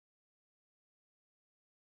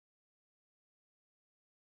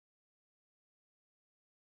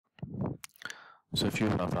So if you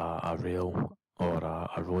have a rail or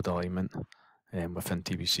a road alignment within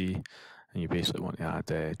TBC, and you basically want to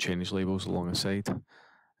add chainage labels along the side,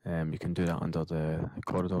 you can do that under the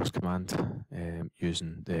corridors command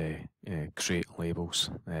using the create labels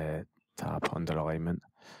tab under alignment.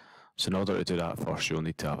 So in order to do that, first you'll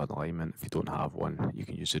need to have an alignment. If you don't have one, you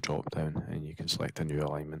can use the drop down and you can select a new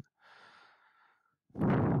alignment.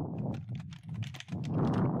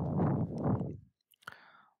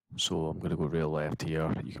 So I'm going to go rail left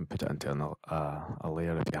here. You can put it into a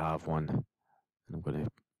layer if you have one. And I'm going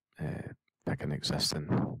to pick an existing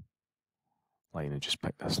line and just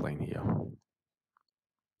pick this line here.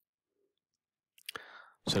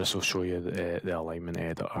 So this will show you the alignment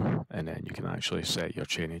editor, and then you can actually set your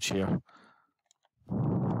chainage here.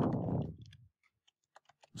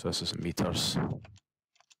 So this is in meters.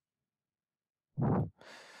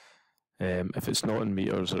 If it's not in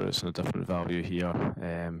meters or it's in a different value here,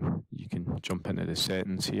 you can jump into the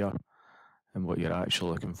settings here, and what you're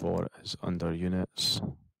actually looking for is under units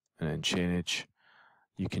and then chainage.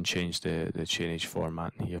 You can change the chainage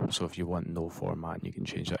format in here. So if you want no format, you can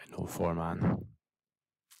change that to no format, and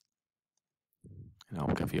I'll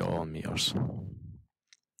give you all in meters.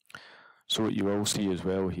 So what you will see as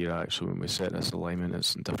well here, actually, when we set this alignment,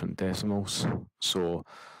 it's in different decimals. So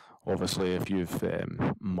obviously, if you've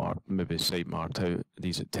maybe site marked out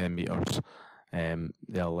these at 10 meters,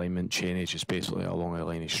 the alignment chainage is basically along a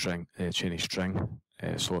line of string, chainage string,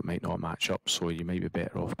 so it might not match up. So you might be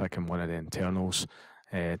better off picking one of the internals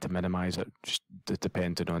to minimise it, just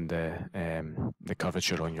depending on the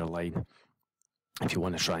curvature on your line. If you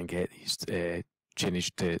want to try and get these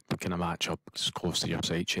chainage to kind of match up as close to your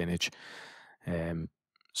site chainage.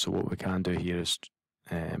 So what we can do here is,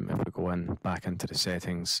 if we go back into the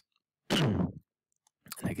settings, and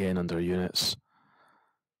again under units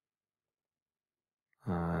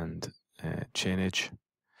and chainage,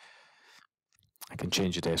 I can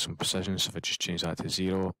change the decimal precision. So if I just change that to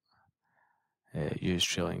 0, use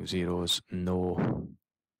trailing zeros, no,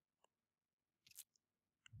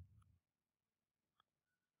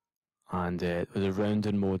 and with the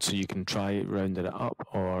rounding mode, so you can try rounding it up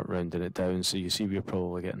or rounding it down. So you see we're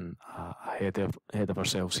probably getting ahead of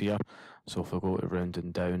ourselves here. So if I go to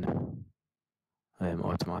rounding down,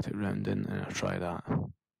 automatic rounding, and I'll try that.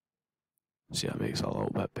 See, that makes it a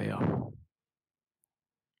little bit better.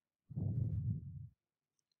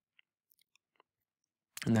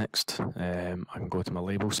 Next, I can go to my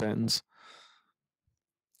label settings.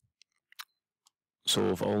 So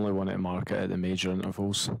if I only want to mark it at the major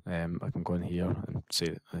intervals, I can go in here and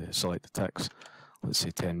say select the ticks. Let's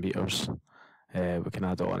say 10 meters. We can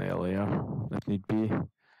add it on a layer if need be.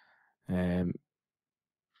 You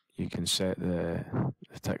can set the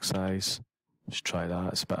tick size. Just try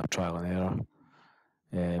that. It's a bit of trial and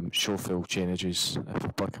error. Show full chainages if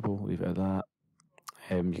applicable. Leave it at that.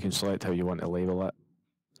 You can select how you want to label it.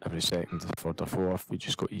 Every second, third or fourth. We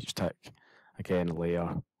just got each tick. Again,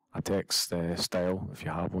 layer. A text style, if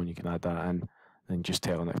you have one, you can add that in. Then just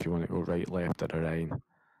telling it if you want to go right, left, or right,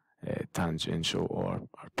 tangential or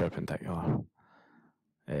perpendicular.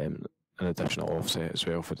 An additional offset as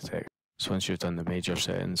well for the text. So once you've done the major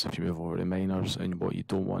settings, if you move over to minors, and what you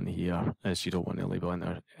don't want here is you don't want to label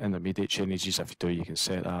intermediate chainages. If you do, you can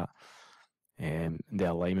set that.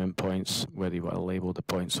 The alignment points, whether you want to label the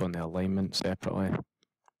points on the alignment separately.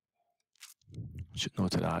 Should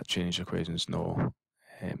note that chainage equations no.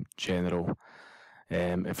 General.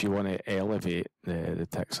 If you want to elevate the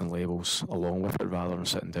ticks and labels along with it rather than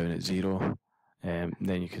sitting down at 0,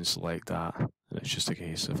 then you can select that, and it's just a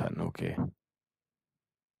case of hitting OK.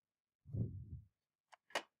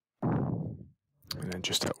 And then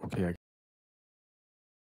just hit OK again.